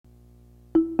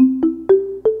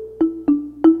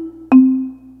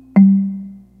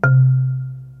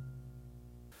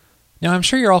Now I'm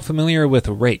sure you're all familiar with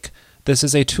Rake. This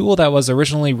is a tool that was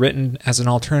originally written as an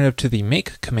alternative to the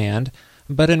make command,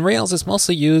 but in Rails it's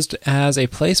mostly used as a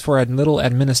place for little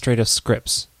administrative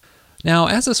scripts. Now,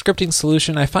 as a scripting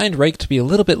solution, I find Rake to be a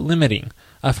little bit limiting.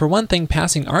 For one thing,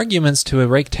 passing arguments to a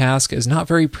Rake task is not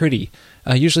very pretty.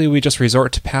 Usually we just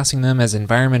resort to passing them as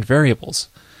environment variables.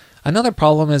 Another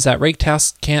problem is that Rake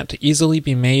tasks can't easily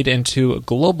be made into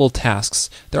global tasks.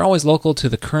 They're always local to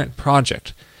the current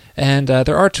project. And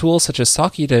there are tools such as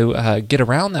Saki to get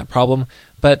around that problem,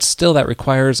 but still that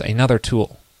requires another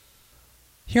tool.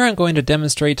 Here I'm going to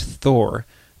demonstrate Thor.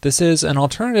 This is an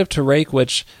alternative to Rake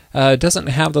which doesn't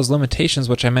have those limitations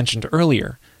which I mentioned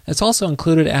earlier. It's also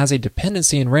included as a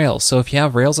dependency in Rails, so if you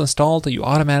have Rails installed, you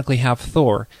automatically have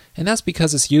Thor, and that's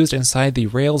because it's used inside the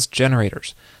Rails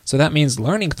generators. So that means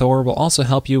learning Thor will also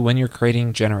help you when you're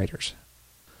creating generators.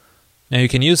 Now you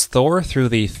can use Thor through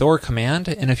the Thor command,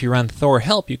 and if you run Thor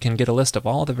help, you can get a list of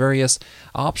all the various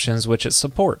options which it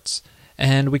supports.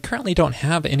 And we currently don't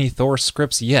have any Thor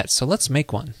scripts yet, so let's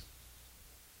make one.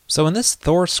 So in this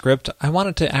Thor script, I want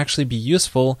it to actually be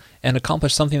useful and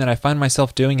accomplish something that I find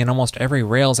myself doing in almost every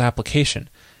Rails application,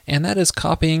 and that is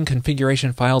copying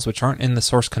configuration files which aren't in the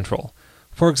source control.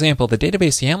 For example, the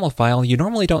database YAML file, you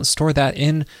normally don't store that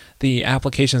in the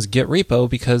application's Git repo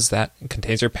because that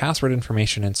contains your password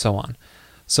information and so on.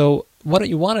 So what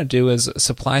you want to do is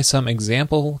supply some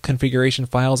example configuration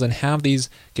files and have these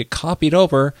get copied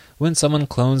over when someone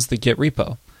clones the Git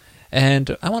repo.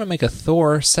 And I want to make a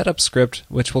Thor setup script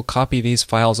which will copy these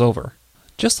files over.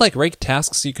 Just like Rake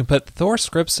tasks, you can put Thor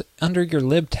scripts under your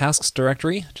libtasks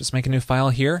directory. Just make a new file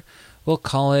here. We'll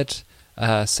call it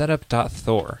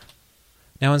setup.thor.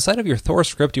 Now inside of your Thor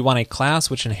script, you want a class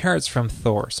which inherits from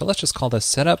Thor. So let's just call this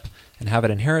setup and have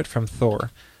it inherit from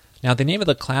Thor. Now the name of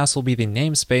the class will be the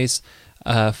namespace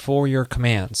for your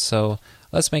commands. So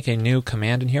let's make a new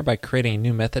command in here by creating a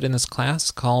new method in this class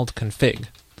called config.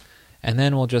 And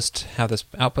then we'll just have this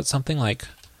output something like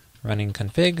running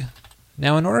config.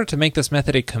 Now in order to make this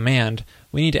method a command,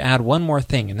 we need to add one more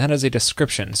thing, and that is a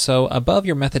description. So above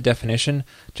your method definition,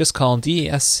 just call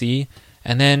desc,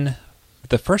 and then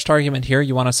the first argument here,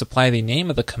 you want to supply the name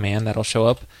of the command that'll show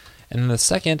up, and then the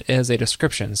second is a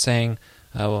description saying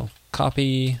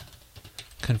copy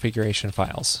configuration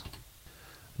files.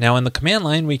 Now in the command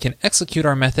line, we can execute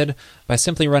our method by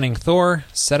simply running Thor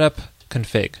setup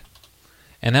config.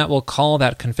 And that will call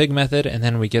that config method, and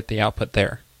then we get the output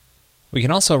there. We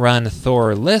can also run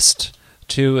Thor list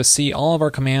to see all of our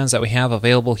commands that we have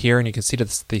available here, and you can see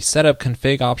the setup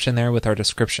config option there with our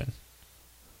description.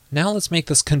 Now let's make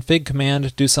this config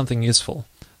command do something useful.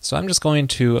 So I'm just going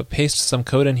to paste some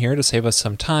code in here to save us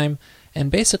some time, and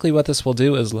basically what this will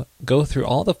do is go through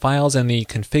all the files in the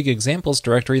config examples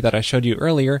directory that I showed you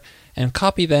earlier and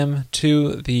copy them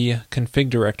to the config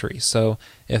directory. So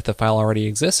if the file already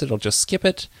exists, it'll just skip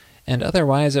it, and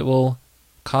otherwise it will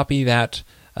copy that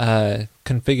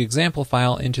config example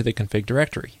file into the config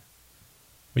directory.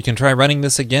 We can try running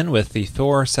this again with the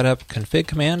Thor setup config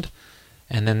command,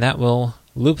 and then that will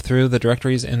loop through the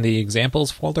directories in the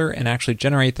examples folder and actually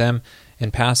generate them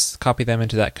and copy them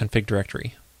into that config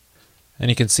directory. And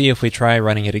you can see if we try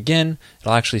running it again,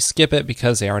 it'll actually skip it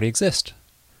because they already exist.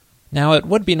 Now it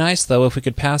would be nice though if we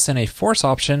could pass in a force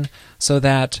option so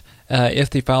that if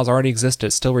the files already exist,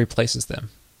 it still replaces them.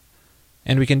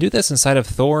 And we can do this inside of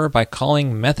Thor by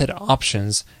calling method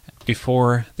options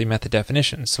before the method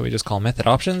definition. So we just call method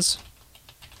options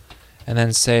and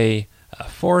then say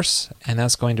force, and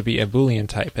that's going to be a Boolean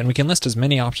type. And we can list as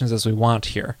many options as we want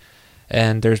here.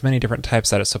 And there's many different types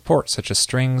that it supports, such as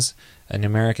strings,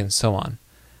 numeric, and so on.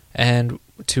 And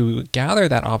to gather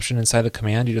that option inside the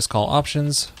command, you just call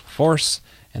options, force,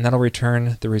 and that'll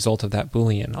return the result of that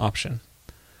Boolean option.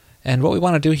 And what we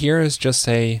want to do here is just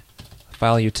say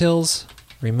file utils,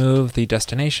 remove the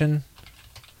destination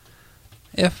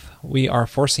if we are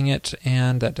forcing it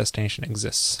and that destination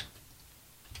exists.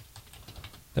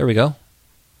 There we go.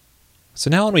 So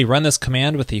now when we run this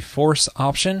command with the force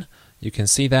option, you can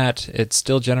see that it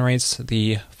still generates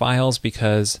the files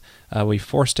because we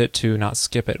forced it to not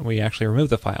skip it. We actually removed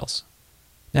the files.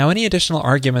 Now any additional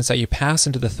arguments that you pass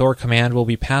into the Thor command will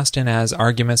be passed in as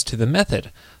arguments to the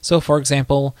method. So for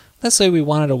example, let's say we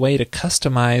wanted a way to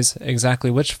customize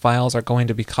exactly which files are going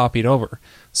to be copied over.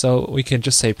 So we can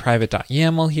just say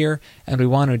private.yaml here, and we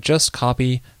want to just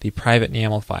copy the private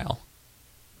YAML file.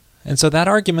 And so that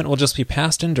argument will just be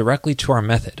passed in directly to our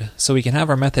method. So we can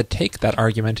have our method take that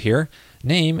argument here,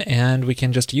 name, and we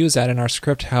can just use that in our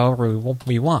script however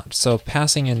we want. So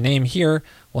passing in name here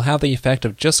will have the effect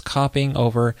of just copying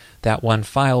over that one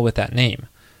file with that name.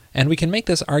 And we can make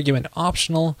this argument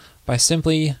optional by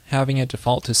simply having it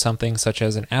default to something such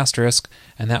as an asterisk,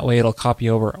 and that way it'll copy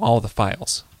over all the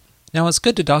files. Now it's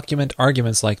good to document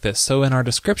arguments like this, so in our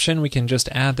description we can just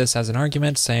add this as an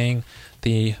argument saying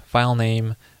the file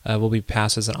name will be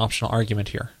passed as an optional argument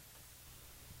here.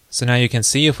 So now you can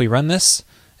see if we run this,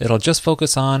 it'll just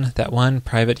focus on that one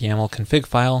private YAML config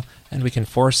file, and we can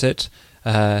force it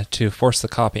to force the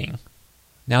copying.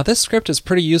 Now this script is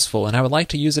pretty useful, and I would like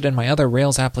to use it in my other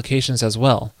Rails applications as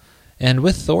well. And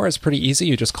with Thor, it's pretty easy.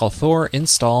 You just call Thor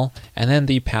install, and then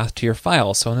the path to your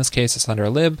file. So in this case, it's under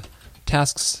lib,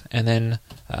 tasks, and then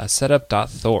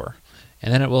setup.thor.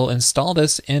 And then it will install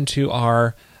this into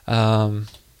our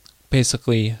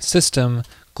basically system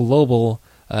global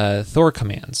Thor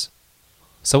commands.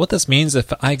 So what this means,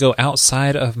 if I go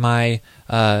outside of my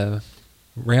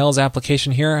Rails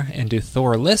application here and do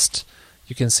Thor list,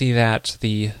 you can see that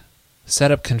the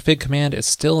setup config command is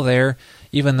still there,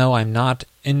 even though I'm not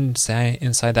inside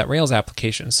that Rails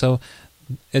application. So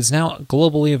it's now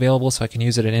globally available, so I can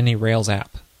use it in any Rails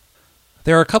app.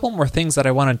 There are a couple more things that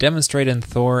I want to demonstrate in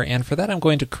Thor, and for that I'm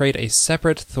going to create a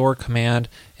separate Thor command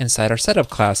inside our setup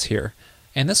class here.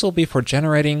 And this will be for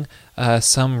generating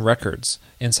some records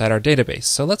inside our database.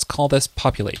 So let's call this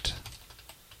populate.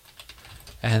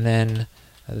 And then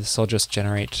this will just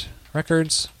generate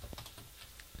records.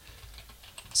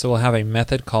 So we'll have a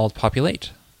method called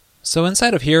populate. So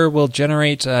inside of here, we'll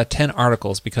generate 10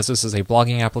 articles because this is a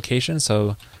blogging application.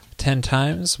 So 10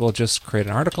 times, we'll just create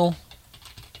an article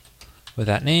with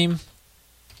that name.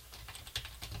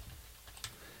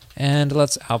 And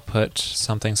let's output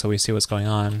something so we see what's going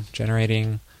on.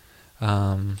 Generating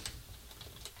article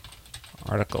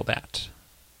that.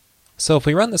 So if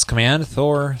we run this command,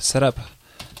 Thor setup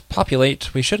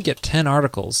populate, we should get 10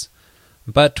 articles.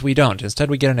 But we don't.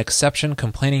 Instead, we get an exception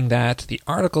complaining that the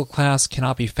article class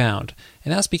cannot be found,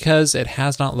 and that's because it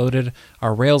has not loaded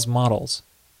our Rails models.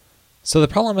 So the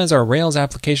problem is our Rails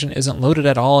application isn't loaded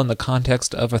at all in the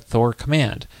context of a Thor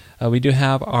command. We do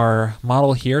have our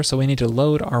model here, so we need to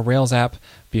load our Rails app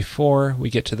before we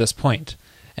get to this point.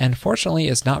 And fortunately,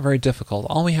 it's not very difficult.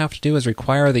 All we have to do is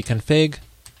require the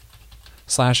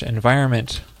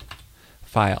config/environment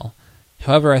file.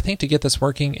 However, I think to get this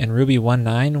working in Ruby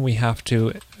 1.9, we have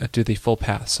to do the full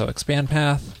path. So expand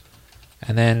path,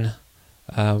 and then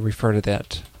refer to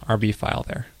that RB file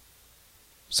there.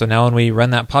 So now when we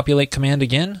run that populate command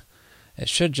again, it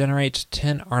should generate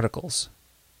 10 articles.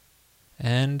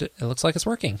 And it looks like it's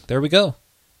working. There we go.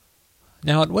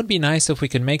 Now it would be nice if we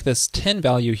could make this 10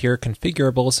 value here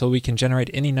configurable so we can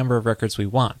generate any number of records we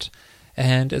want.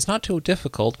 And it's not too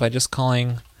difficult by just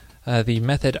calling the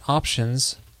method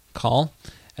options call,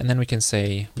 and then we can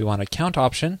say we want a count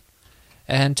option,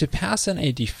 and to pass in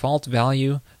a default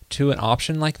value to an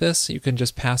option like this, you can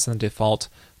just pass in the default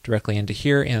directly into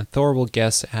here, and Thor will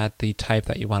guess at the type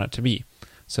that you want it to be.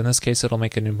 So in this case, it'll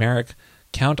make a numeric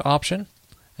count option,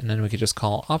 and then we could just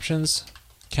call options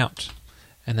count,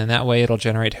 and then that way it'll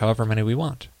generate however many we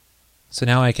want. So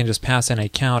now I can just pass in a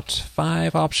count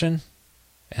 5 option,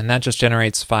 and that just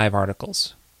generates 5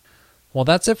 articles. Well,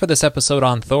 that's it for this episode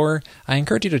on Thor. I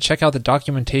encourage you to check out the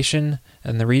documentation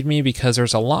and the README because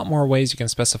there's a lot more ways you can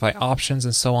specify options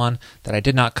and so on that I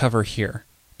did not cover here.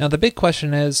 Now the big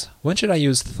question is, when should I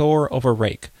use Thor over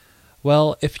Rake?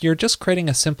 Well, if you're just creating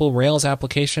a simple Rails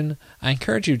application, I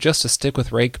encourage you just to stick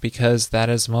with Rake because that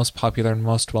is most popular and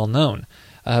most well known.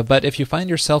 But if you find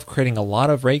yourself creating a lot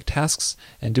of Rake tasks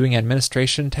and doing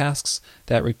administration tasks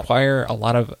that require a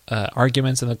lot of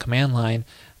arguments in the command line,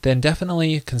 then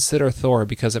definitely consider Thor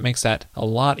because it makes that a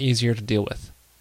lot easier to deal with.